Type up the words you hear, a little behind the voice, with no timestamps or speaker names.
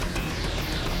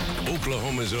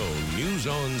Oklahoma's own News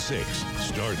on 6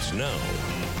 starts now.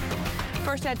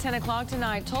 First at 10 o'clock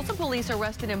tonight, Tulsa police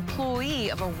arrested an employee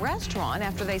of a restaurant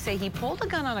after they say he pulled a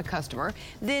gun on a customer,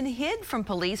 then hid from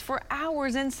police for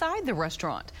hours inside the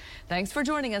restaurant. Thanks for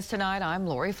joining us tonight. I'm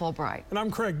Lori Fulbright. And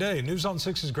I'm Craig Day. News on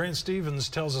 6's Grant Stevens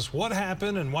tells us what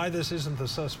happened and why this isn't the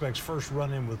suspect's first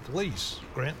run-in with police.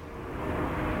 Grant?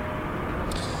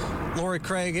 Lori,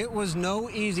 Craig, it was no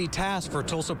easy task for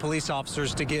Tulsa police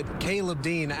officers to get Caleb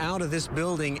Dean out of this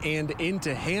building and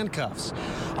into handcuffs.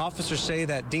 Officers say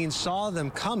that Dean saw them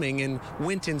coming and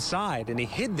went inside, and he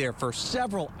hid there for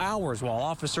several hours while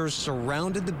officers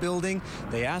surrounded the building.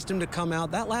 They asked him to come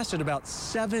out. That lasted about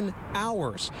 7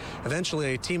 hours.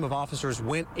 Eventually, a team of officers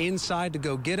went inside to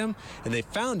go get him, and they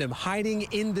found him hiding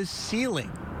in the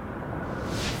ceiling.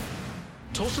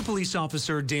 Tulsa police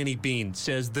officer Danny Bean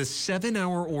says the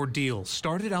 7-hour ordeal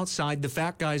started outside the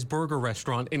Fat Guy's Burger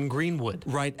restaurant in Greenwood,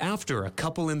 right after a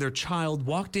couple and their child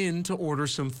walked in to order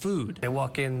some food. They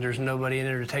walk in, there's nobody in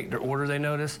there to take their order, they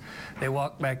notice. They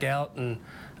walk back out and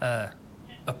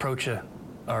approach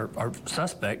our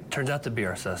suspect. Turns out to be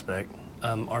our suspect.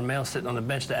 Our male sitting on the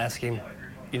bench to ask him,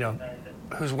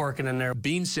 who's working in there.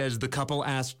 Bean says the couple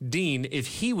asked Dean if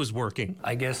he was working.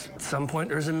 I guess at some point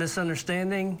there's a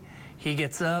misunderstanding. He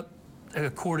gets up,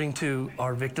 according to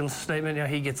our victim's statement,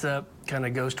 he gets up, kind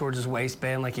of goes towards his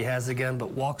waistband like he has the gun,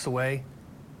 but walks away,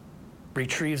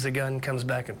 retrieves the gun, comes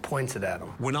back and points it at him.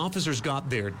 When officers got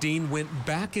there, Dean went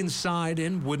back inside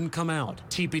and wouldn't come out.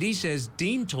 TPD says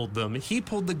Dean told them he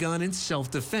pulled the gun in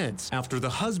self-defense after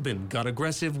the husband got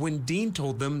aggressive when Dean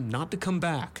told them not to come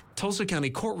back. Tulsa County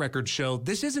court records show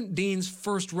this isn't Dean's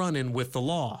first run-in with the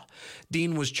law.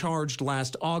 Dean was charged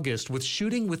last August with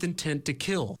shooting with intent to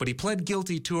kill, but he pled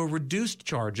guilty to a reduced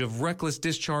charge of reckless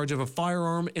discharge of a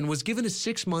firearm and was given a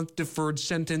 6-month deferred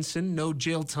sentence and no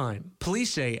jail time.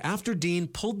 Police say after Dean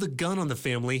pulled the gun on the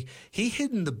family, he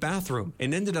hid in the bathroom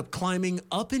and ended up climbing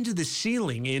up into the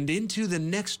ceiling and into the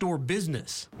next door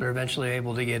business. They're eventually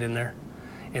able to get in there,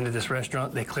 into this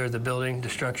restaurant. They clear the building, the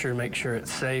structure, make sure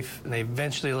it's safe, and they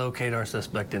eventually locate our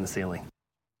suspect in the ceiling.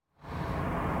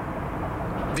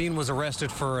 Dean was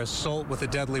arrested for assault with a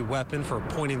deadly weapon for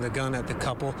pointing the gun at the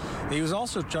couple. He was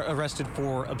also arrested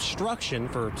for obstruction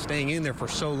for staying in there for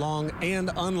so long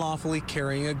and unlawfully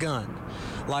carrying a gun.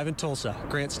 Live in Tulsa,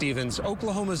 Grant Stevens,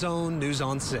 Oklahoma's own News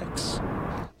on 6.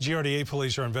 GRDA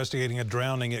police are investigating a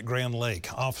drowning at Grand Lake.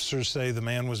 Officers say the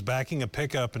man was backing a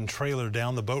pickup and trailer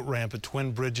down the boat ramp at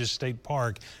Twin Bridges State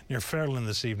Park near Fairland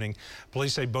this evening.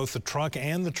 Police say both the truck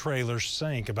and the trailer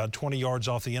sank about 20 yards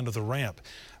off the end of the ramp.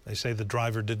 They say the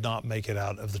driver did not make it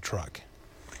out of the truck.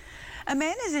 A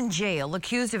man is in jail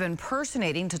accused of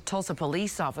impersonating a Tulsa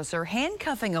police officer,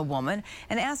 handcuffing a woman,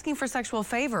 and asking for sexual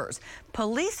favors.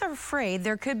 Police are afraid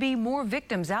there could be more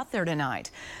victims out there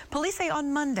tonight. Police say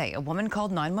on Monday, a woman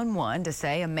called 911 to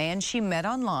say a man she met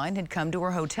online had come to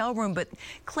her hotel room but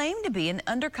claimed to be an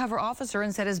undercover officer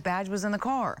and said his badge was in the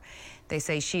car. They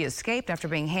say she escaped after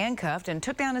being handcuffed and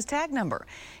took down his tag number.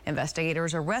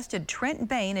 Investigators arrested Trent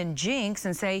Bain and Jinx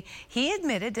and say he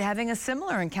admitted to having a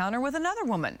similar encounter with another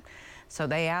woman. So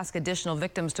they ask additional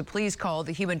victims to please call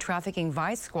the Human Trafficking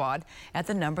Vice Squad at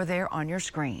the number there on your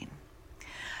screen.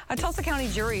 A Tulsa County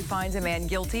jury finds a man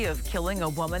guilty of killing a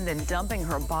woman then dumping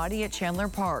her body at Chandler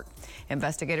Park.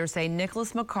 Investigators say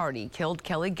Nicholas McCarty killed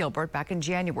Kelly Gilbert back in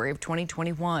January of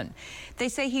 2021. They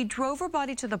say he drove her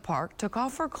body to the park, took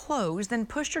off her clothes, then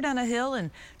pushed her down a hill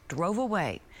and drove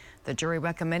away. The jury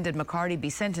recommended McCarty be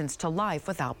sentenced to life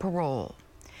without parole.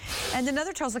 And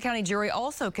another Tulsa County jury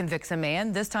also convicts a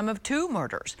man, this time of 2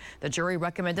 murders. The jury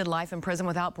recommended life in prison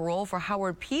without parole for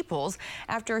Howard Peoples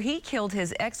after he killed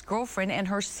his ex-girlfriend and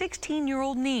her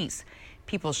 16-year-old niece.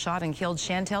 Peoples shot and killed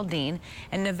Chantel Dean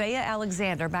and Nevaeh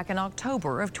Alexander back in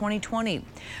October of 2020.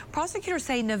 Prosecutors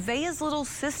say Nevaeh's little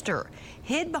sister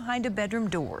hid behind a bedroom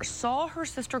door, saw her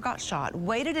sister got shot,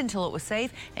 waited until it was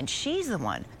safe, and she's the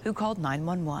one who called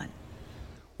 911.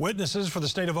 Witnesses for the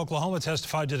state of Oklahoma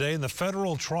testified today in the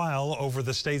federal trial over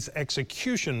the state's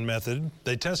execution method.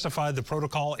 They testified the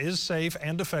protocol is safe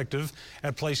and effective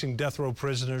at placing death row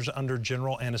prisoners under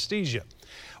general anesthesia.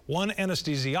 One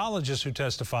anesthesiologist who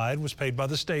testified was paid by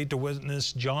the state to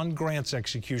witness John Grant's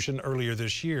execution earlier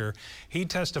this year. He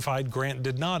testified Grant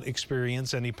did not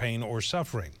experience any pain or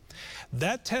suffering.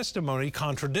 That testimony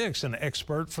contradicts an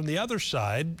expert from the other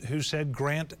side who said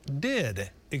Grant did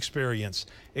experience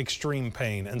extreme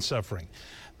pain and suffering.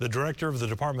 The director of the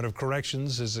Department of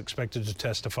Corrections is expected to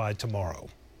testify tomorrow.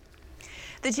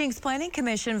 The Jinx Planning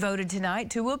Commission voted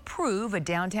tonight to approve a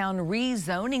downtown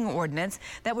rezoning ordinance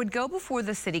that would go before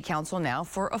the City Council now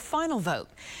for a final vote.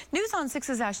 News on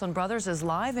 6's Ashlyn Brothers is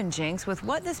live in Jinx with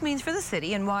what this means for the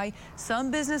city and why some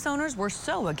business owners were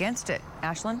so against it.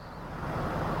 Ashlyn?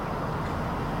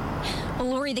 Well,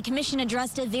 Lori, the commission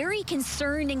addressed a very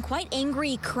concerned and quite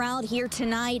angry crowd here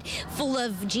tonight, full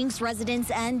of Jinx residents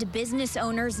and business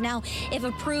owners. Now, if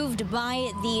approved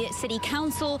by the city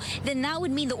council, then that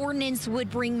would mean the ordinance would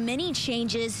bring many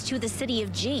changes to the city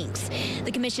of Jinx.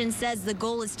 The commission says the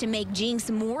goal is to make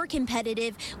Jinx more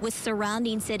competitive with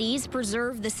surrounding cities,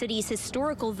 preserve the city's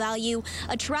historical value,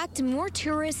 attract more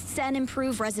tourists, and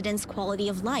improve residents' quality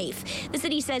of life. The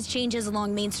city says changes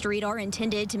along Main Street are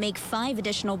intended to make 5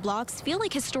 additional blocks feel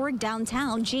like historic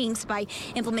downtown Jinx by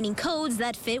implementing codes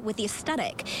that fit with the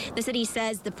aesthetic. The city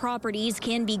says the properties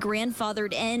can be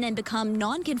grandfathered in and become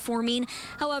non-conforming.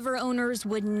 However, owners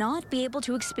would not be able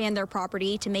to expand their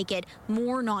property to make it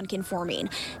more non-conforming.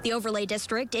 The overlay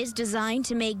district is designed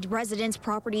to make residents'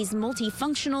 properties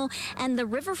multifunctional, and the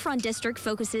Riverfront district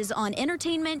focuses on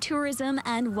entertainment, tourism,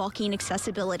 and walking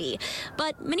accessibility.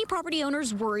 But many property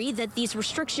owners worry that these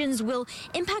restrictions will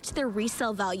impact their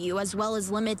resale value as well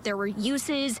as limit their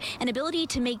uses and ability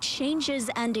to make changes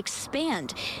and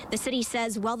expand. The city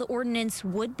says while the ordinance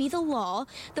would be the law,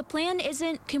 the plan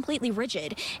isn't completely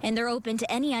rigid, and they're open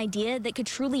to any idea that could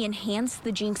truly enhance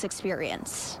the Jinx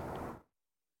experience.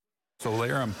 So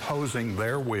they're imposing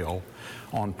their will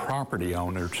on property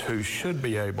owners who should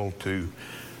be able to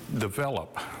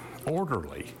develop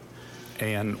orderly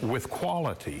and with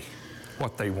quality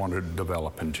what they want to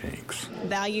develop in Jinx.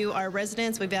 Value our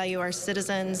residents, we value our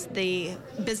citizens, the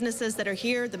businesses that are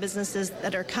here, the businesses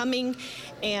that are coming,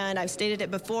 and I've stated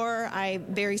it before, I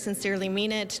very sincerely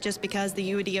mean it. Just because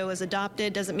the UDO is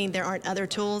adopted doesn't mean there aren't other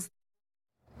tools.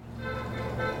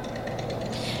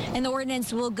 And the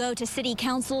ordinance will go to City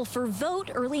Council for vote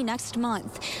early next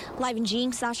month. Live in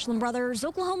Jinx, Ashlyn Brothers,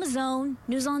 Oklahoma's Own,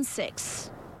 News on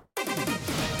 6.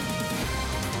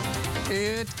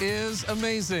 It is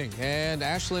amazing. And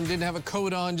Ashlyn didn't have a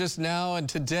coat on just now, and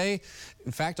today,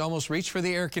 in fact, almost reached for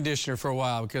the air conditioner for a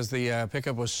while because the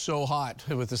pickup was so hot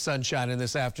with the sun shining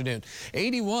this afternoon.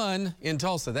 81 in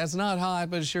Tulsa. That's not hot,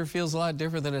 but it sure feels a lot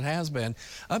different than it has been.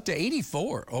 Up to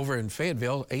 84 over in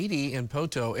Fayetteville, 80 in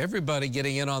Poto. Everybody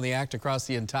getting in on the act across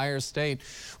the entire state.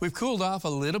 We've cooled off a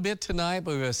little bit tonight,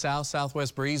 but we have a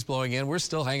south-southwest breeze blowing in. We're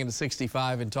still hanging to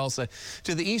 65 in Tulsa.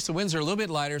 To the east, the winds are a little bit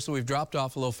lighter, so we've dropped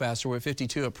off a little faster. We're at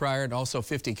 52 at Pryor and also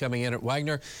 50 coming in at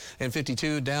Wagner, and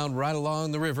 52 down right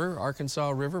along the river, Arkansas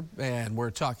River, and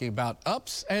we're talking about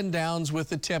ups and downs with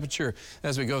the temperature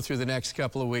as we go through the next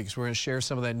couple of weeks. We're going to share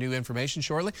some of that new information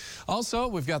shortly. Also,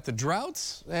 we've got the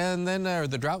droughts and then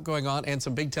the drought going on and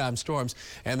some big time storms,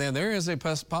 and then there is a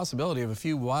possibility of a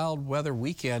few wild weather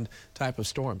weekend type of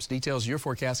storms. Details of your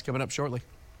forecast coming up shortly.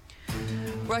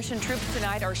 Russian troops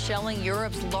tonight are shelling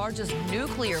Europe's largest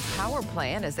nuclear power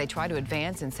plant as they try to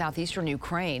advance in southeastern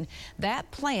Ukraine. That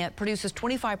plant produces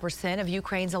 25% of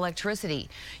Ukraine's electricity.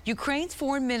 Ukraine's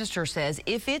foreign minister says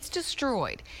if it's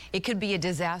destroyed, it could be a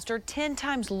disaster 10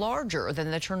 times larger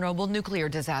than the Chernobyl nuclear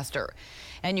disaster.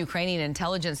 And Ukrainian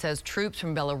intelligence says troops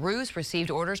from Belarus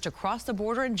received orders to cross the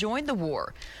border and join the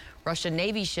war. Russian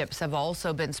Navy ships have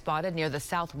also been spotted near the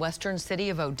southwestern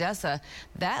city of Odessa.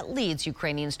 That leads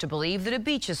Ukrainians to believe that a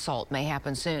beach assault may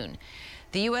happen soon.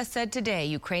 The U.S. said today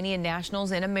Ukrainian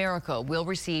nationals in America will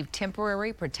receive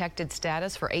temporary protected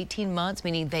status for 18 months,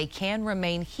 meaning they can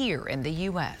remain here in the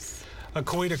U.S. A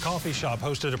Coweta coffee shop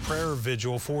hosted a prayer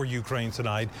vigil for Ukraine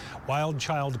tonight. Wild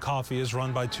Child Coffee is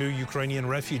run by 2 Ukrainian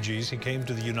refugees who came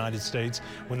to the United States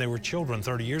when they were children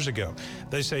 30 years ago.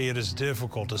 They say it is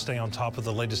difficult to stay on top of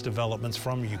the latest developments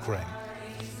from Ukraine.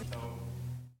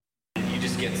 You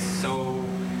just get so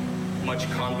much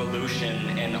convolution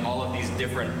and all of these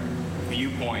different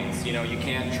viewpoints. You know, you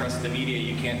can't trust the media,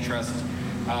 you can't trust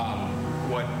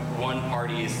what one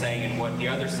party is saying and what the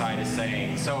other side is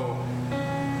saying. So,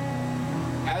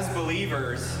 as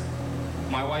believers,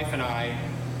 my wife and I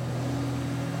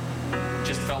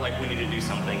just felt like we needed to do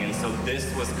something, and so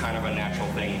this was kind of a natural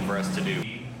thing for us to do.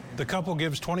 The couple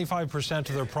gives 25%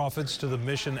 of their profits to the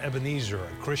Mission Ebenezer,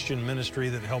 a Christian ministry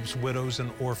that helps widows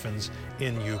and orphans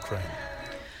in Ukraine.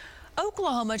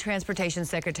 Oklahoma Transportation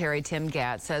Secretary Tim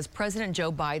Gatz says President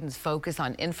Joe Biden's focus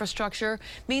on infrastructure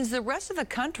means the rest of the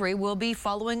country will be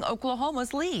following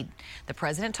Oklahoma's lead. The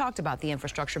president talked about the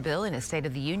infrastructure bill in his State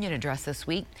of the Union address this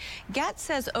week. Gatz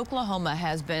says Oklahoma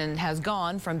has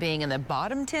gone from being in the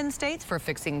bottom 10 states for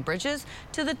fixing bridges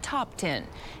to the top 10.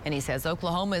 And he says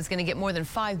Oklahoma is going to get more than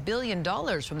 $5 billion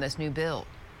from this new bill.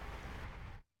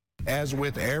 As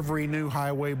with every new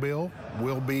highway bill,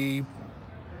 we'll be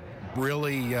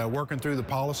really working through the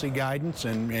policy guidance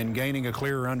and gaining a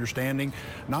clearer understanding,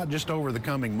 not just over the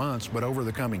coming months, but over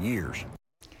the coming years.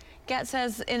 Gatt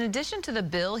says in addition to the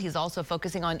bill, he's also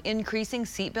focusing on increasing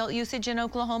seatbelt usage in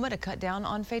Oklahoma to cut down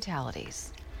on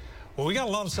fatalities. Well, we got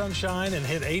a lot of sunshine and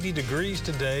hit 80 degrees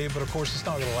today, but of course it's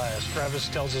not going to last. Travis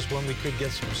tells us when we could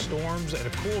get some storms and a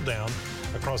cool down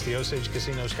across the Osage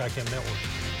Casino Skycam network.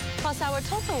 Plus, our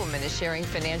Tulsa woman is sharing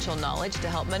financial knowledge to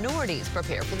help minorities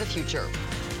prepare for the future.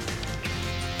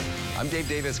 I'm Dave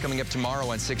Davis. Coming up tomorrow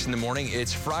on 6 in the morning,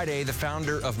 it's Friday. The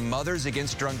founder of Mothers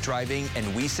Against Drunk Driving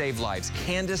and We Save Lives,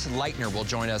 Candace Leitner, will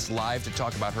join us live to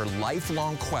talk about her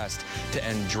lifelong quest to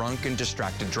end drunk and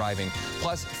distracted driving.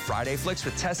 Plus, Friday Flicks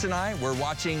with Tess and I, we're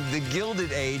watching The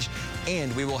Gilded Age,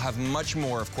 and we will have much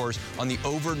more, of course, on the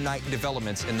overnight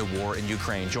developments in the war in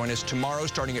Ukraine. Join us tomorrow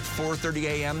starting at 4:30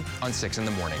 a.m. on 6 in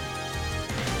the morning.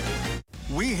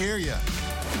 We hear you.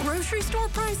 Grocery store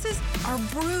prices are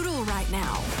brutal right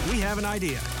now. We have an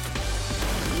idea.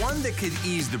 One that could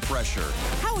ease the pressure.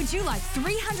 How would you like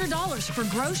 $300 for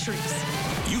groceries?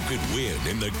 You could win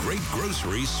in the Great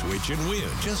Grocery Switch and Win.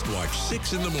 Just watch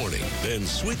 6 in the morning, then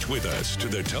switch with us to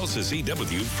the Tulsa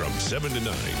CW from 7 to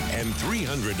 9, and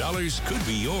 $300 could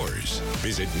be yours.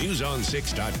 Visit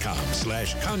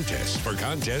newson6.com/contest for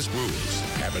contest rules.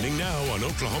 Happening now on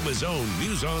Oklahoma's own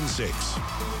News on 6.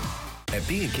 At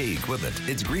P&K Equipment,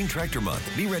 it's Green Tractor Month.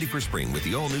 Be ready for spring with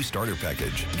the all-new starter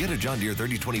package. Get a John Deere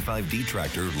 3025D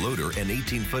tractor, loader, and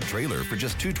 18-foot trailer for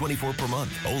just $224 per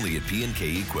month. Only at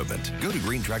P&K Equipment. Go to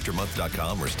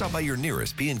greentractormonth.com or stop by your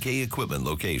nearest P&K Equipment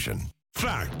location.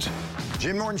 Fact.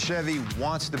 Jim Norton Chevy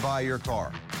wants to buy your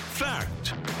car.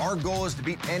 Fact. Our goal is to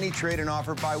beat any trade-in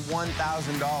offer by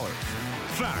 $1,000.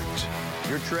 Fact.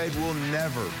 Your trade will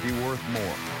never be worth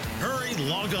more. Hurry,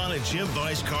 log on at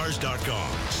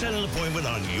JimBuysCars.com. Set an appointment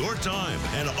on your time,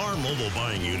 and our mobile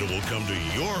buying unit will come to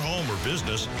your home or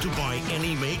business to buy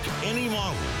any make, any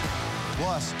model.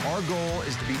 Plus, our goal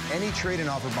is to beat any trade-in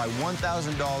offer by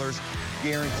 $1,000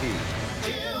 guaranteed.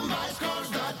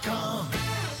 JimBuysCars.com.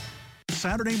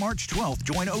 Saturday, March 12th,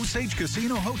 join Osage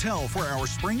Casino Hotel for our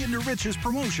Spring into Riches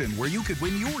promotion, where you could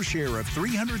win your share of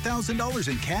 $300,000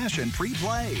 in cash and free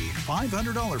play.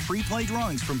 $500 free play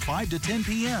drawings from 5 to 10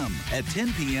 p.m. At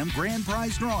 10 p.m., grand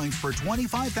prize drawings for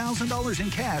 $25,000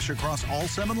 in cash across all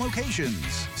 7 locations.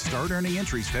 Start earning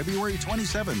entries February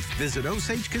 27th. Visit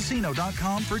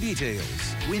OsageCasino.com for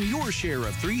details. Win your share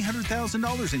of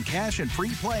 $300,000 in cash and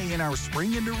free play in our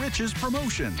Spring into Riches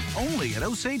promotion, only at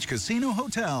Osage Casino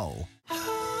Hotel.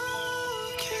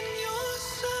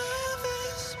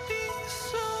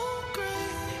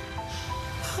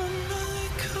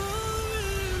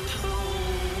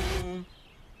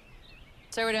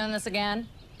 So we're doing this again?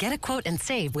 Get a quote and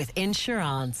save with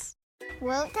insurance.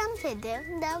 Welcome to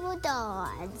Double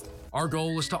Dodge. Our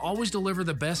goal is to always deliver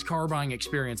the best car buying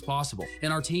experience possible,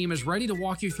 and our team is ready to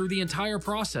walk you through the entire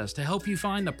process to help you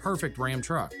find the perfect Ram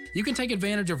truck. You can take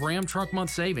advantage of Ram Truck Month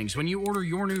savings when you order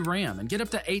your new Ram and get up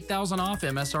to $8,000 off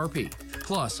MSRP.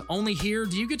 Plus, only here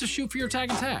do you get to shoot for your tag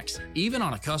and tax, even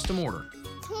on a custom order.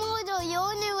 Order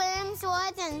your new Ram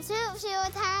swatch and shoot for your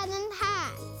tag and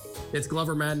tax. It's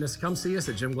Glover Madness. Come see us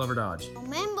at Jim Glover Dodge.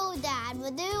 Remember, Dad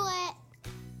will do it.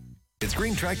 It's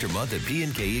Green Tractor Month at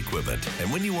P&K Equipment. And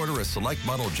when you order a select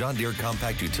model John Deere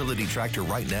compact utility tractor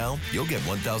right now, you'll get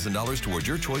 $1,000 towards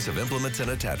your choice of implements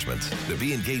and attachments. The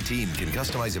P&K team can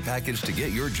customize a package to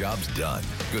get your jobs done.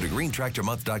 Go to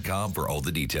greentractormonth.com for all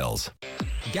the details.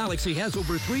 Galaxy has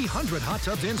over 300 hot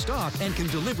tubs in stock and can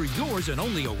deliver yours in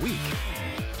only a week.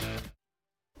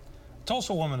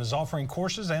 Tulsa woman is offering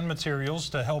courses and materials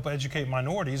to help educate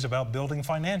minorities about building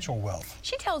financial wealth.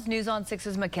 She tells News on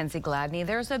 6's Mackenzie Gladney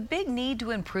there's a big need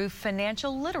to improve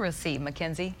financial literacy.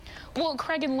 Mackenzie. Well,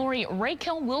 Craig and Lori,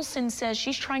 Raquel Wilson says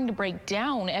she's trying to break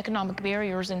down economic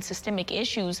barriers and systemic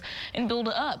issues and build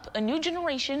up a new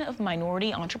generation of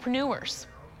minority entrepreneurs.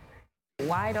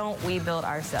 Why don't we build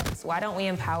ourselves? Why don't we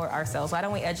empower ourselves? Why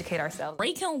don't we educate ourselves?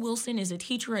 Raquel Wilson is a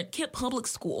teacher at Kipp Public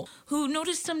School who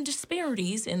noticed some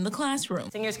disparities in the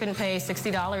classroom. Seniors couldn't pay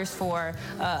 $60 for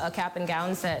a cap and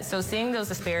gown set. So seeing those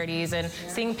disparities and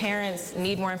seeing parents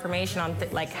need more information on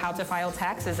like how to file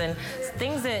taxes and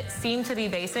things that seem to be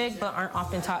basic but aren't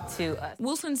often taught to us.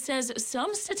 Wilson says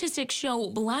some statistics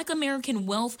show Black American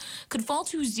wealth could fall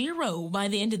to zero by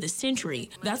the end of the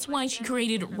century. That's why she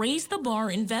created Raise the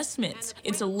Bar Investments, Kids.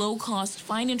 It's a low-cost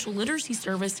financial literacy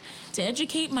service to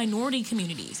educate minority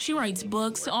communities. She writes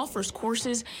books, offers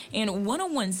courses, and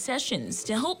one-on-one sessions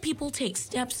to help people take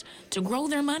steps to grow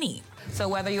their money. So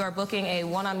whether you are booking a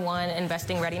one-on-one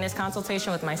investing readiness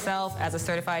consultation with myself as a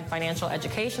certified financial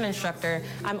education instructor,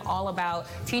 I'm all about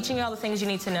teaching you all the things you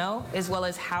need to know, as well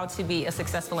as how to be a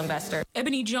successful investor.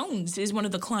 Ebony Jones is one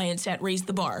of the clients at Raise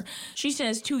the Bar. She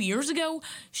says 2 years ago,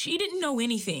 she didn't know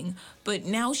anything, but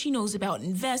now she knows about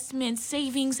investments,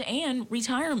 savings, and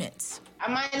retirements.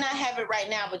 I might not have it right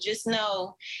now, but just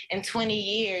know in 20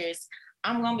 years,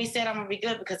 I'm going to be set, I'm going to be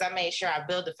good because I made sure I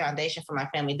build a foundation for my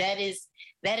family. That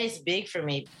is big for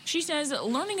me. She says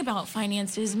learning about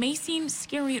finances may seem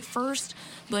scary at first,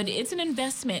 but it's an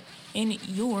investment in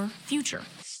your future.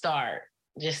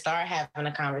 Just start having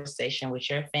a conversation with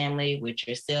your family, with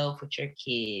yourself, with your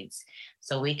kids,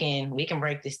 so we can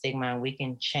break the stigma and we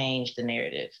can change the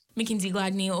narrative. Mackenzie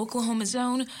Gladney, Oklahoma's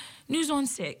Own, News on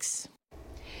 6.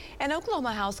 An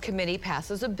Oklahoma House committee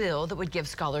passes a bill that would give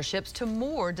scholarships to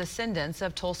more descendants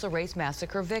of Tulsa Race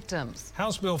Massacre victims.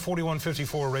 House Bill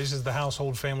 4154 raises the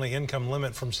household family income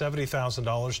limit from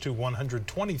 $70,000 to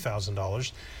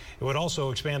 $120,000. It would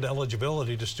also expand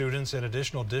eligibility to students in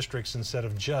additional districts instead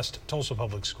of just Tulsa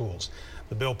Public Schools.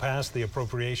 The bill passed the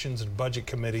Appropriations and Budget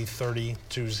Committee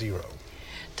 30-0.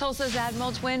 Tulsa's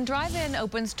Admiral Twin Drive-In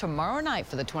opens tomorrow night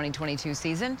for the 2022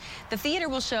 season. The theater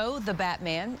will show The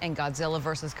Batman and Godzilla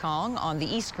vs. Kong on the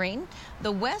east screen.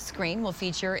 The west screen will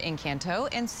feature Encanto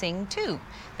and Sing 2.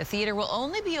 The theater will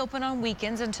only be open on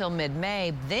weekends until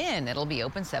mid-May. Then it'll be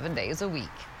open 7 days a week.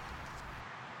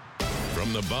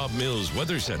 From the Bob Mills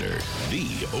Weather Center,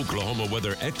 the Oklahoma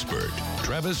weather expert,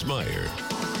 Travis Meyer.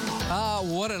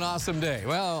 What an awesome day.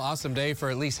 Well, awesome day for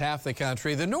at least half the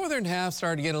country. The northern half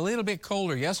started to get a little bit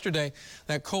colder. Yesterday,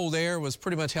 that cold air was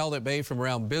pretty much held at bay from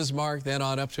around Bismarck, then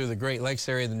on up to the Great Lakes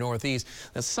area in the northeast.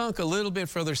 That sunk a little bit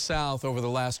further south over the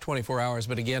last 24 hours.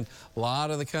 But again, a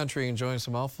lot of the country enjoying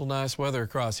some awful nice weather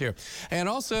across here. And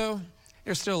also,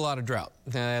 there's still a lot of drought,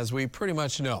 as we pretty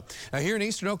much know. Now, here in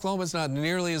eastern Oklahoma, it's not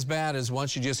nearly as bad as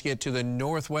once you just get to the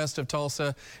northwest of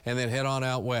Tulsa and then head on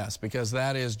out west, because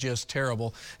that is just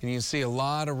terrible. And you can see a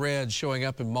lot of red showing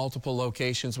up in multiple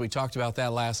locations. We talked about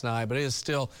that last night, but it is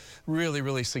still really,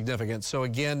 really significant. So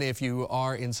again, if you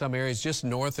are in some areas just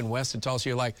north and west of Tulsa,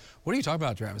 you're like, what are you talking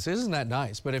about, Travis? Isn't that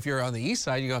nice? But if you're on the east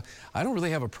side, you go, I don't really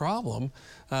have a problem,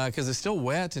 because it's still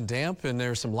wet and damp, and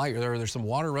there's some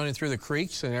water running through the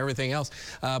creeks and everything else.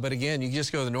 But again, you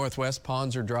just go to the northwest,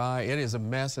 ponds are dry, it is a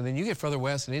mess. And then you get further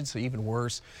west and it's even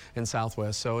worse in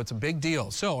southwest. So it's a big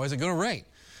deal. So is it going to rain?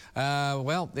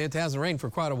 Well, it hasn't rained for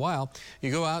quite a while.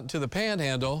 You go out to the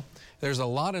Panhandle, there's a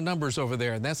lot of numbers over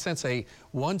there. And that's since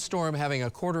one storm having a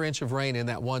quarter inch of rain in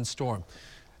that one storm.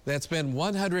 That's been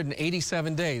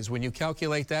 187 days. When you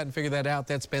calculate that and figure that out,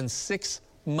 that's been 6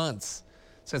 months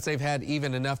since they've had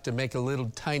even enough to make a little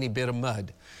tiny bit of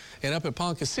mud. And up at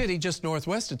Ponca City, just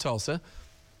northwest of Tulsa,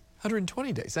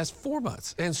 120 days. That's 4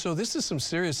 months. And so this is some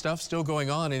serious stuff still going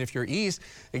on. And if you're east,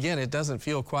 again, it doesn't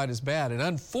feel quite as bad. And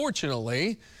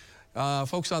unfortunately,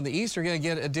 folks on the east are going to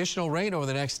get additional rain over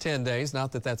the next 10 days.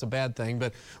 Not that that's a bad thing,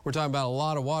 but we're talking about a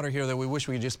lot of water here that we wish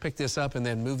we could just pick this up and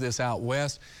then move this out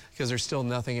west, because there's still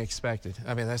nothing expected.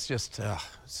 I mean, that's just,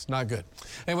 it's not good.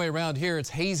 Anyway, around here, it's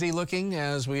hazy looking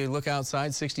as we look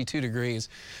outside, 62 degrees,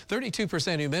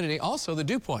 32% humidity. Also, the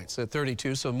dew point's at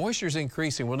 32, so moisture's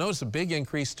increasing. We'll notice a big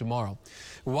increase tomorrow.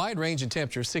 Wide range in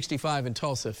temperature, 65 in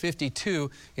Tulsa, 52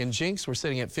 in Jinx. We're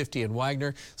sitting at 50 in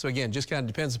Wagner. So again, just kind of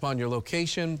depends upon your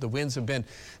location. The winds have been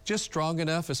just strong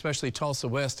enough, especially Tulsa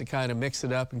West, to kind of mix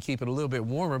it up and keep it a little bit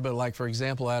warmer. But like, for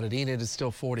example, out at Enid, it's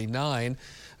still 49,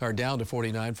 or down to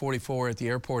 49, 44 at the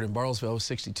airport in Bartlesville,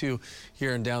 62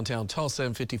 here in downtown Tulsa,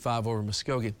 and 55 over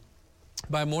Muskogee.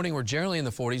 By morning, we're generally in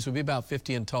the 40s. We'll be about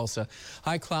 50 in Tulsa.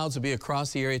 High clouds will be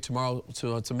across the area tomorrow,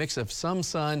 so it's a mix of some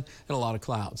sun and a lot of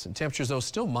clouds. And temperatures, though,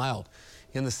 still mild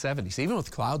in the 70s, even with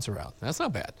clouds around. That's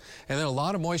not bad. And then a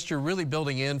lot of moisture really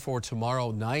building in for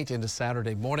tomorrow night into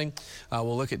Saturday morning.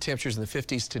 We'll look at temperatures in the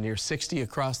 50s to near 60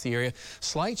 across the area.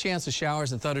 Slight chance of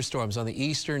showers and thunderstorms on the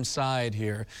eastern side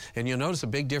here. And you'll notice a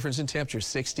big difference in temperatures,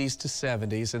 60s to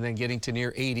 70s, and then getting to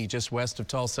near 80 just west of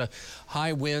Tulsa.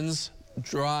 High winds,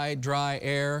 dry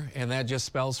air, and that just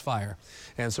spells fire.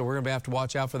 And so we're going to have to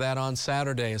watch out for that on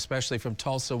Saturday, especially from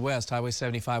Tulsa west, Highway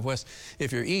 75 west.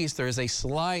 If you're east, there is a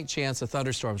slight chance of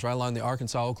thunderstorms right along the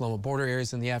Arkansas-Oklahoma border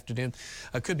areas in the afternoon.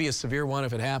 Could be a severe one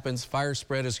if it happens. Fire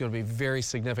spread is going to be very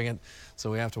significant,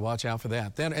 so we have to watch out for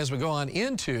that. Then as we go on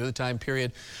into the time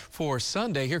period for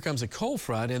Sunday, here comes a cold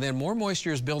front, and then more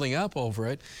moisture is building up over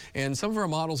it, and some of our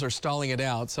models are stalling it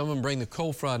out. Some of them bring the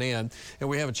cold front in, and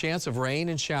we have a chance of rain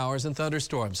and showers and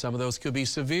thunderstorms. Some of those could be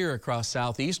severe across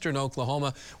southeastern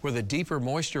Oklahoma, where the deeper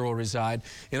moisture will reside.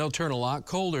 It'll turn a lot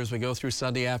colder as we go through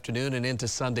Sunday afternoon and into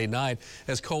Sunday night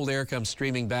as cold air comes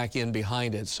streaming back in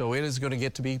behind it. So it is going to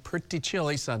get to be pretty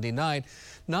chilly Sunday night.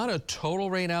 Not a total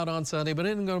rain out on Sunday, but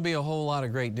it isn't going to be a whole lot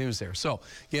of great news there. So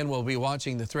again, we'll be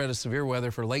watching the threat of severe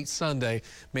weather for late Sunday,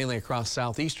 mainly across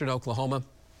southeastern Oklahoma.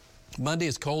 Monday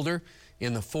is colder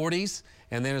in the 40s.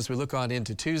 And then as we look on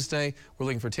into Tuesday, we're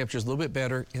looking for temperatures a little bit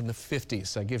better in the 50s.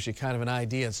 So that gives you kind of an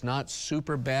idea. It's not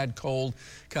super bad cold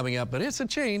coming up, but it's a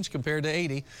change compared to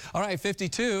 80. All right,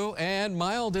 52 and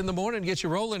mild in the morning. Get you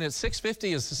rolling at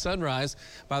 6:50 as the sunrise.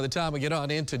 By the time we get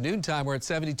on into noontime, we're at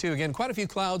 72. Again, quite a few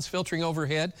clouds filtering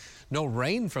overhead. No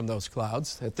rain from those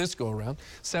clouds at this go-around.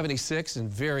 76 and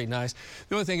very nice.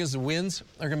 The only thing is the winds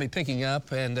are going to be picking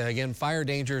up. And again, fire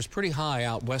danger is pretty high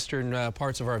out western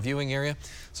parts of our viewing area.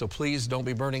 So please don't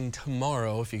be burning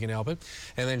tomorrow if you can help it.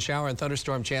 And then shower and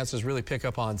thunderstorm chances really pick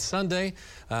up on Sunday.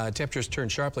 Temperatures turn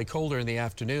sharply colder in the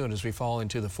afternoon as we fall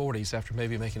into the 40s after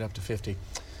maybe making up to 50.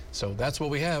 So that's what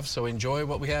we have. So enjoy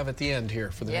what we have at the end here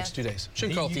for the next 2 days.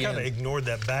 Shouldn't call it the end. You kind of ignored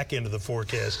that back end of the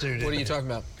forecast, too. What are you talking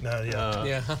about?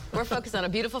 Yeah. We're focused on a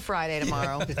beautiful Friday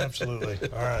tomorrow. Absolutely.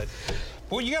 All right.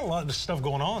 Boy, you got a lot of stuff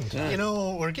going on tonight. You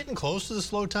know, we're getting close to the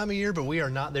slow time of year, but we are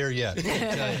not there yet.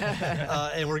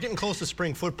 And we're getting close to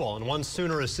spring football, and one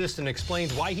Sooner assistant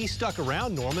explains why he stuck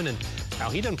around Norman and how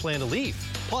he doesn't plan to leave.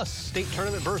 Plus, state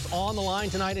tournament burst on the line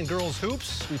tonight in girls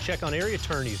hoops. We check on area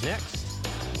tourneys next.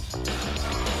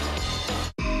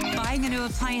 Buying a new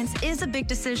appliance is a big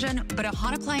decision, but at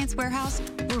Hahn Appliance Warehouse,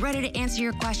 we're ready to answer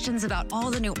your questions about all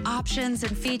the new options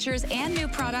and features and new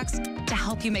products to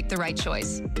help you make the right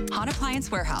choice. Hahn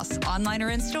Appliance Warehouse, online or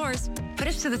in stores. Put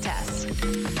us to the test.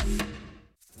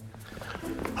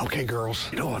 Okay,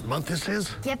 girls, you know what month this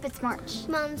is? Yep, it's March.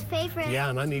 Mom's favorite. Yeah,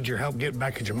 and I need your help getting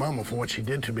back at your mama for what she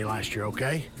did to me last year,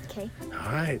 okay? Okay.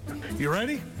 All right. You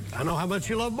ready? I know how much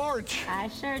you love March. I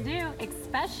sure do,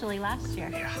 especially last year.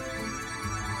 Yeah.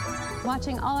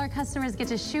 Watching all our customers get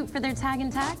to shoot for their tag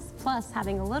and tax, plus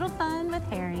having a little fun with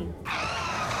Harry.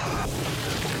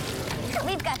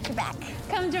 We've got your back.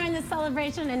 Come join the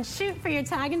celebration and shoot for your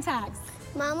tag and tax.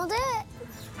 Mom will do it.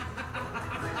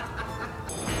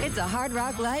 It's a Hard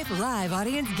Rock Life live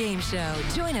audience game show.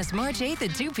 Join us March 8th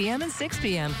at 2 p.m. and 6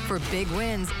 p.m. for big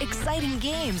wins, exciting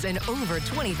games, and over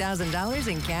 $20,000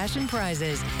 in cash and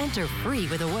prizes. Enter free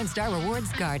with a one-star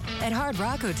rewards card at Hard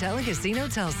Rock Hotel and Casino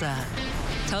Tulsa.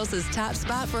 Tulsa's top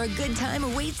spot for a good time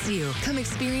awaits you. Come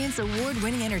experience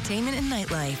award-winning entertainment and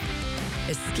nightlife.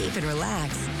 Escape and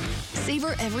relax.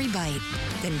 Savor every bite.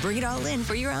 Then bring it all in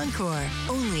for your encore.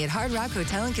 Only at Hard Rock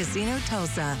Hotel and Casino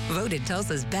Tulsa. Voted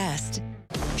Tulsa's best.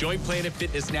 Join Planet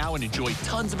Fitness now and enjoy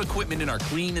tons of equipment in our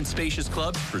clean and spacious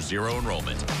clubs for zero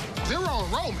enrollment. Zero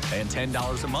enrollment? And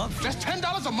 $10 a month. Just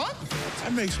 $10 a month?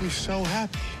 That makes me so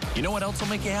happy. You know what else will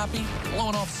make you happy?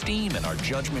 Blowing off steam in our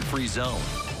judgment-free zone.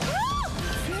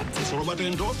 It's all about the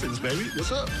endorphins, baby.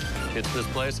 What's up? It's this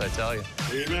place, I tell you.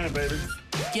 Amen, baby.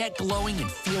 Get glowing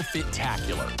and feel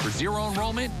fit-tacular. For zero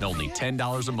enrollment, only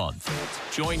 $10 a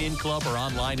month. Join in club or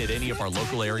online at any of our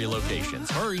local area locations.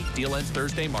 Hurry, deal ends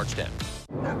Thursday, March 10th.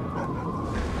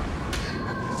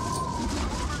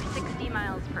 60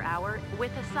 miles per hour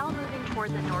with a cell moving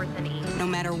toward the north and east. No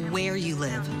matter where you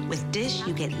live, with Dish,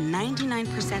 you get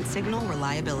 99% signal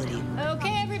reliability.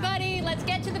 Okay, everybody, let's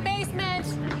get to the basement.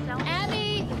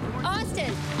 Abby,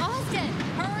 Austin,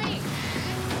 hurry.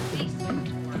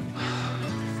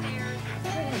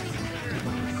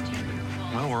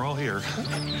 Well, we're all here.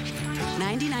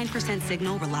 99%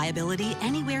 signal reliability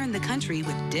anywhere in the country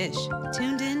with Dish.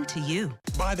 Tuned in to you.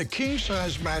 Buy the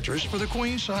king-size mattress for the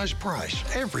queen-size price.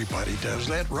 Everybody does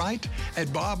that, right?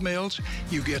 At Bob Mills,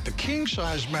 you get the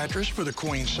king-size mattress for the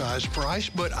queen-size price,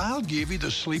 but I'll give you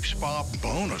the Sleep Spa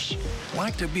bonus.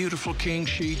 Like the beautiful king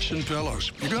sheets and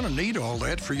pillows. You're going to need all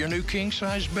that for your new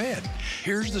king-size bed.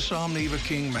 Here's the Somniva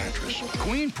King mattress.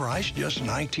 Queen price, just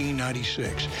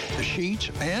 $19.96. The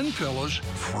sheets and pillows,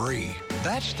 free.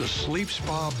 That's the Sleep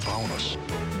Spa bonus.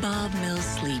 Bob Mills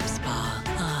Sleep Spa.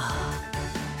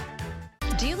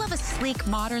 Do you love a sleek,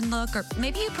 modern look, or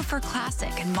maybe you prefer classic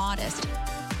and modest?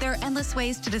 There are endless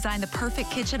ways to design the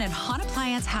perfect kitchen, and Hahn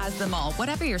Appliance has them all,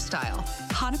 whatever your style.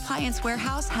 Hahn Appliance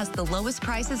Warehouse has the lowest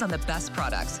prices on the best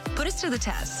products. Put us to the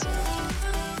test.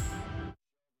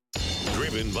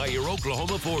 Driven by your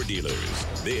Oklahoma Ford dealers.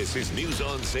 This is News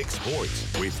on 6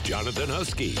 Sports with Jonathan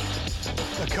Husky.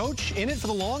 A coach in it for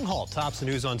the long haul tops the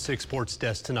News on 6 Sports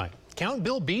desk tonight. Count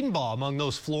Bill Bedenbaugh among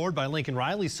those floored by Lincoln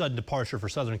Riley's sudden departure for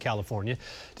Southern California.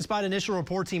 Despite initial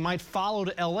reports he might follow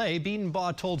to L.A.,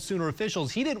 Bedenbaugh told Sooner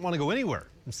officials he didn't want to go anywhere.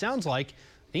 It sounds like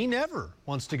he never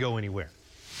wants to go anywhere.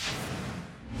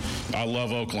 I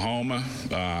love Oklahoma.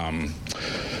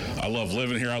 I love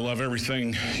living here. I love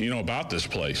everything, about this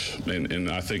place.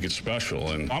 And I think it's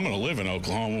special. And I'm going to live in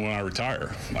Oklahoma when I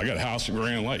retire. I got a house in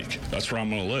Grand Lake. That's where I'm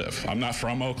going to live. I'm not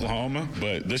from Oklahoma,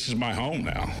 but this is my home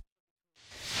now.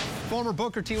 Former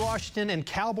Booker T. Washington and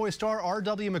Cowboy star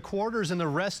R.W. McQuarters and the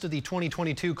rest of the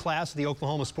 2022 class of the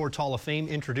Oklahoma Sports Hall of Fame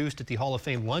introduced at the Hall of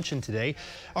Fame luncheon today.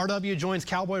 R.W. joins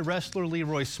Cowboy wrestler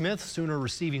Leroy Smith, Sooner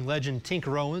receiving legend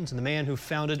Tinker Owens, and the man who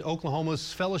founded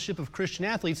Oklahoma's Fellowship of Christian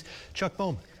Athletes, Chuck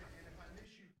Bowman.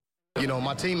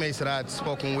 My teammates that I'd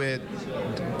spoken with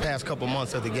the past couple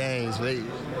months of the games,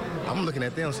 I'm looking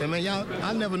at them saying, man,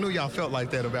 I never knew y'all felt like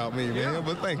that about me, man.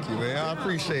 But thank you, man. I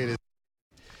appreciate it.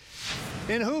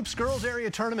 In hoops, girls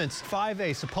area tournaments, 5A,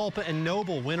 Sapulpa and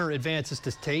Noble. Winner advances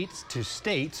to states.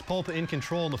 Sapulpa in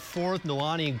control in the fourth.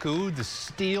 Nolani and Good. The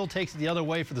steal takes it the other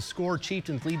way for the score.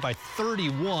 Chieftains lead by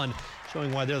 31,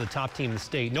 showing why they're the top team in the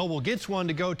state. Noble gets one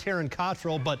to go, Taryn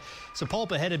Cottrell, but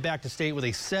Sapulpa headed back to state with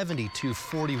a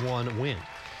 70-41 win.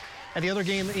 At the other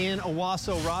game in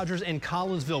Owasso, Rogers and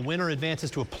Collinsville. Winner advances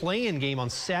to a play-in game on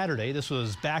Saturday. This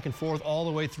was back and forth all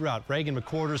the way throughout. Reagan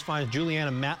McQuarters finds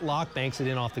Juliana Matlock, banks it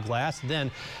in off the glass.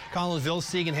 Then Collinsville's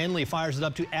Segan Henley fires it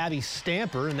up to Abby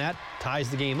Stamper, and that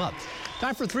ties the game up.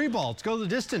 Time for three ball. Let's go the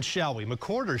distance, shall we?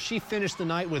 McQuarters, she finished the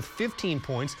night with 15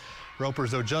 points.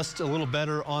 Ropers, though, just a little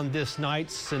better on this night.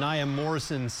 Sanaya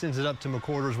Morrison sends it up to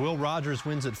McQuarters. Will Rogers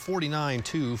wins at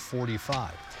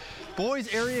 49-45.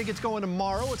 Boys area gets going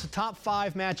tomorrow. It's a top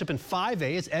 5 matchup in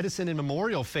 5A. It's Edison and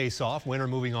Memorial face-off. Winner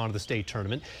moving on to the state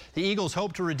tournament. The Eagles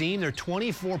hope to redeem their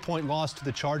 24-point loss to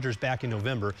the Chargers back in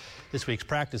November. This week's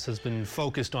practice has been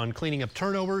focused on cleaning up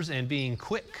turnovers and being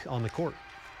quick on the court.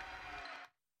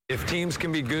 If teams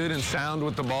can be good and sound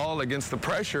with the ball against the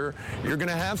pressure, you're going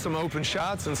to have some open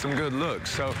shots and some good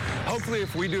looks. So hopefully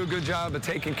if we do a good job of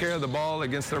taking care of the ball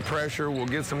against their pressure, we'll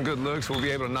get some good looks. We'll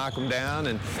be able to knock them down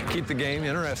and keep the game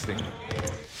interesting.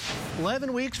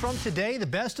 11 weeks from today, the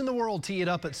best in the world tee it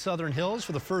up at Southern Hills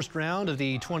for the first round of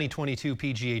the 2022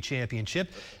 PGA Championship.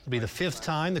 It'll be the 5th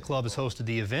time the club has hosted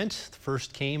the event. The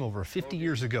first came over 50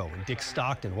 years ago when Dick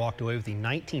Stockton walked away with the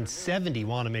 1970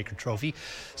 Wanamaker Trophy.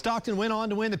 Stockton went on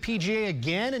to win the PGA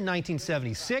again in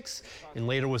 1976 and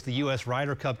later was the U.S.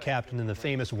 Ryder Cup captain in the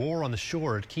famous War on the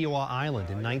Shore at Kiowa Island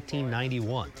in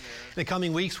 1991. In the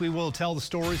coming weeks, we will tell the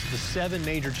stories of the 7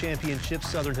 major championships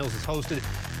Southern Hills has hosted.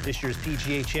 This year's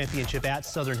PGA Championship at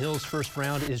Southern Hills first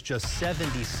round is just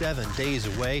 77 days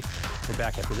away. We're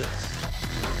back after this.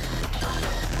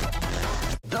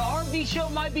 The RV show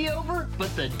might be over,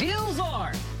 but the deals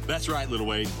aren't. That's right, Little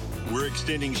Wade. We're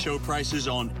extending show prices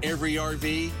on every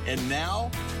RV, and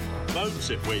now boats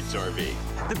at Wade's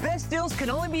RV. The best deals can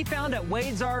only be found at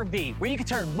Wade's RV, where you can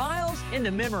turn miles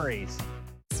into memories.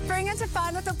 Spring into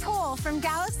fun with a pool from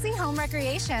Galaxy Home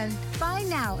Recreation. Buy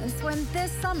now and swim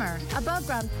this summer. Above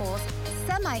ground pools,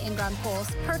 semi-in-ground pools,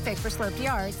 perfect for sloped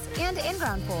yards, and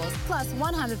in-ground pools, plus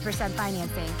 100%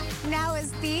 financing. Now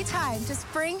is the time to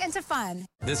spring into fun.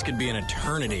 This could be an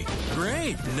eternity.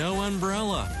 Great, no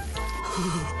umbrella.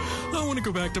 I want to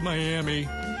go back to Miami.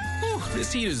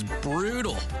 This heat is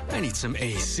brutal. I need some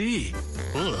AC.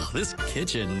 Ugh, this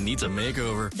kitchen needs a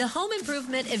makeover. The home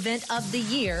improvement event of the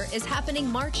year is happening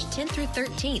March 10th through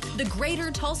 13th. The Greater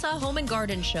Tulsa Home and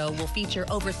Garden Show will feature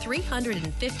over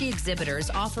 350 exhibitors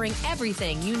offering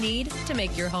everything you need to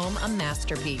make your home a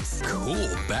masterpiece. Cool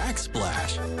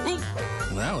backsplash.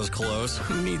 Ooh, that was close.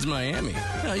 Who needs Miami?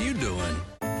 How you doing?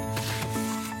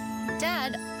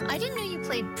 Dad, I didn't know you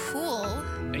played pool.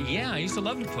 Yeah, I used to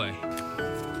love to play.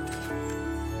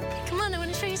 Come on, I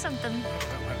want to show you something.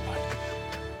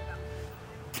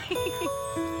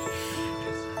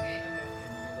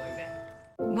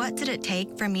 What did it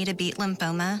take for me to beat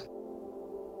lymphoma?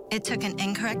 It took an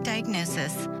incorrect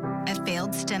diagnosis, a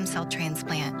failed stem cell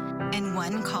transplant, and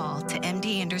one call to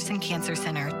MD Anderson Cancer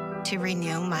Center to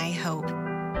renew my hope.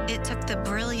 It took the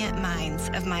brilliant minds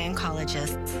of my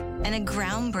oncologists and a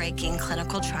groundbreaking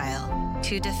clinical trial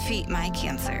to defeat my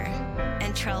cancer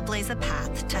and trailblaze a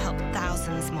path to help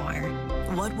thousands more.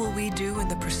 What will we do in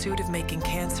the pursuit of making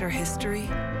cancer history?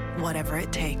 Whatever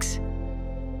it takes.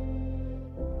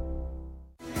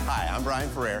 Hi, I'm Brian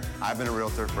Ferrer. I've been a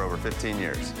realtor for over 15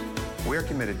 years. We're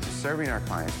committed to serving our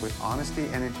clients with honesty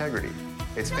and integrity.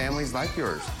 It's families like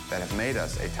yours that have made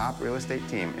us a top real estate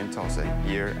team in Tulsa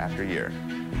year after year.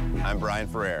 I'm Brian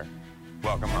Ferrer.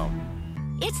 Welcome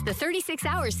home. It's the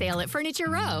 36-hour sale at Furniture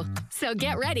Row. So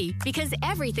get ready, because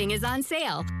everything is on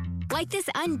sale. Like this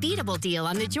unbeatable deal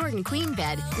on the Jordan Queen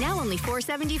bed, now only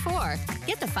 $474.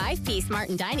 Get the 5-piece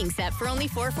Martin dining set for only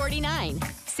 $449.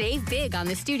 Save big on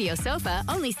the studio sofa,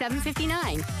 only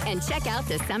 $759. And check out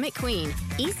the Summit Queen.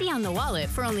 Easy on the wallet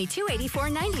for only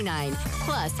 $284.99.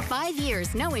 Plus, 5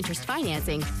 years, no interest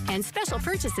financing, and special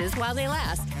purchases while they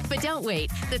last. But don't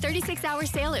wait. The 36-hour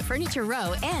sale at Furniture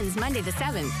Row ends Monday the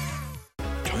 7th.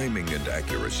 Timing and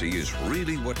accuracy is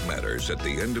really what matters at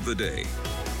the end of the day.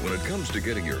 When it comes to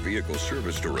getting your vehicle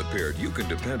serviced or repaired, you can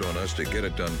depend on us to get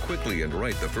it done quickly and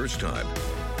right the first time.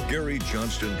 Gary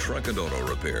Johnston Truck and Auto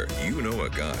Repair. You know a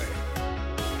guy.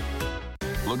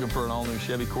 Looking for an all-new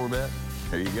Chevy Corvette?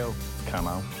 Here you go. Come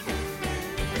on.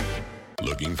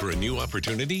 Looking for a new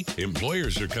opportunity?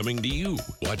 Employers are coming to you.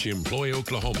 Watch Employ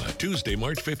Oklahoma, Tuesday,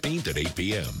 March 15th at 8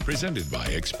 p.m. Presented by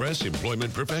Express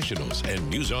Employment Professionals and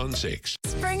News on 6.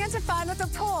 Spring into fun with a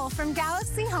pool from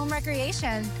Galaxy Home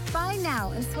Recreation. Buy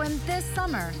now and swim this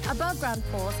summer. Above-ground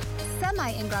pools,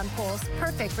 semi-in-ground pools,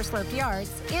 perfect for sloped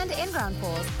yards, and in-ground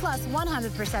pools, plus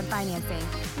 100%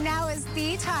 financing. Now is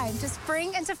the time to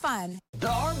spring into fun. The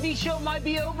RV show might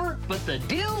be over, but the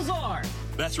deals aren't.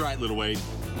 That's right, Little Wade.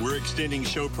 We're extending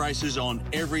show prices on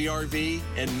every RV,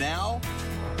 and now,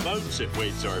 boats at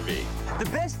Wade's RV. The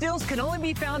best deals can only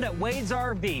be found at Wade's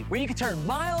RV, where you can turn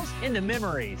miles into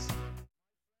memories.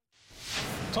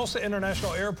 Tulsa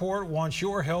International Airport wants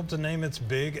your help to name its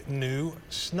big new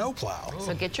snowplow.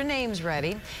 So get your names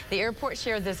ready. The airport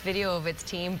shared this video of its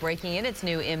team breaking in its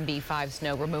new MB5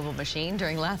 snow removal machine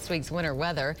during last week's winter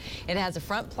weather. It has a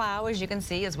front plow, as you can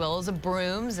see, as well as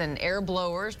brooms and air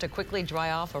blowers to quickly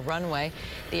dry off a runway.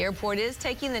 The airport is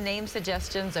taking the name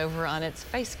suggestions over on its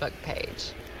Facebook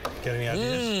page. Got any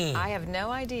ideas? I have no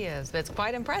ideas, but it's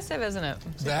quite impressive, isn't it?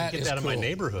 That is cool. In my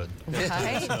neighborhood.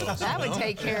 Right? That would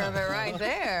take care of it right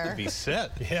there. It'd be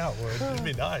set. Yeah, it would. It'd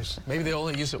be nice. Maybe they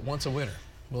only use it once a winter.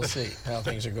 We'll see how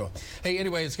things are going. Hey,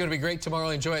 anyway, it's going to be great tomorrow.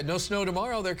 Enjoy it. No snow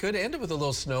tomorrow. There could end up with a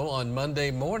little snow on Monday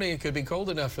morning. It could be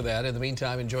cold enough for that. In the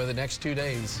meantime, enjoy the next 2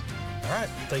 days. All right.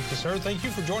 Thank you, sir. Thank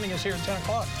you for joining us here at 10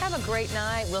 o'clock. Have a great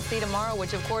night. We'll see you tomorrow,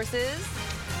 which, of course, is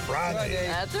Friday.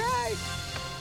 That's right.